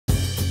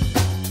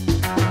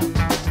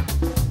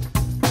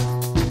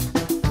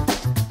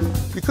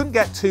You couldn't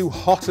get two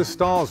hotter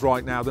stars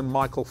right now than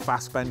Michael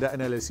Fassbender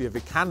and Alicia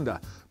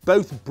Vikander.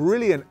 Both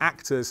brilliant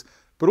actors,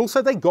 but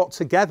also they got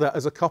together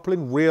as a couple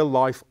in real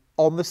life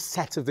on the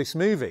set of this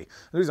movie.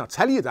 The reason I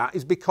tell you that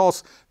is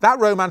because that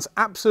romance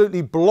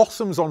absolutely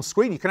blossoms on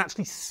screen. You can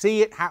actually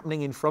see it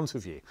happening in front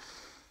of you.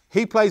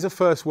 He plays a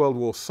First World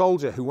War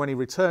soldier who, when he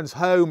returns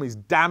home, is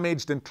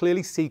damaged and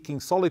clearly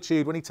seeking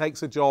solitude when he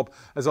takes a job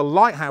as a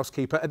lighthouse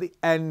keeper at the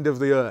end of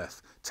the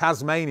earth,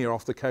 Tasmania,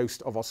 off the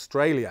coast of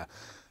Australia.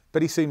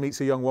 But he soon meets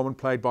a young woman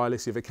played by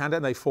Alicia Vikander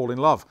and they fall in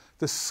love.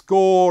 The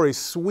score is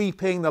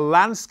sweeping, the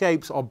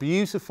landscapes are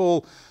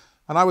beautiful,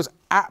 and I was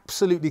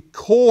absolutely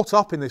caught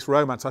up in this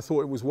romance. I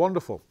thought it was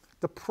wonderful.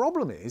 The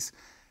problem is,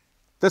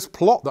 there's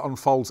plot that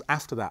unfolds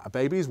after that. A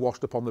baby is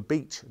washed up on the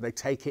beach. They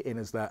take it in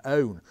as their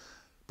own.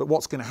 But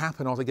what's going to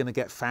happen? Are they going to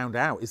get found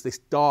out? Is this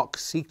dark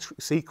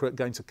secret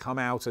going to come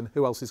out, and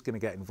who else is going to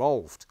get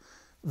involved?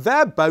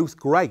 They're both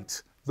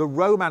great. The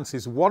romance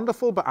is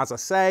wonderful, but as I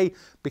say,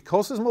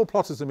 because there's more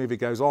plot as the movie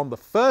goes on, the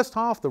first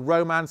half, the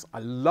romance, I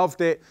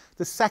loved it.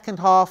 The second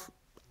half,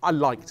 I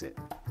liked it.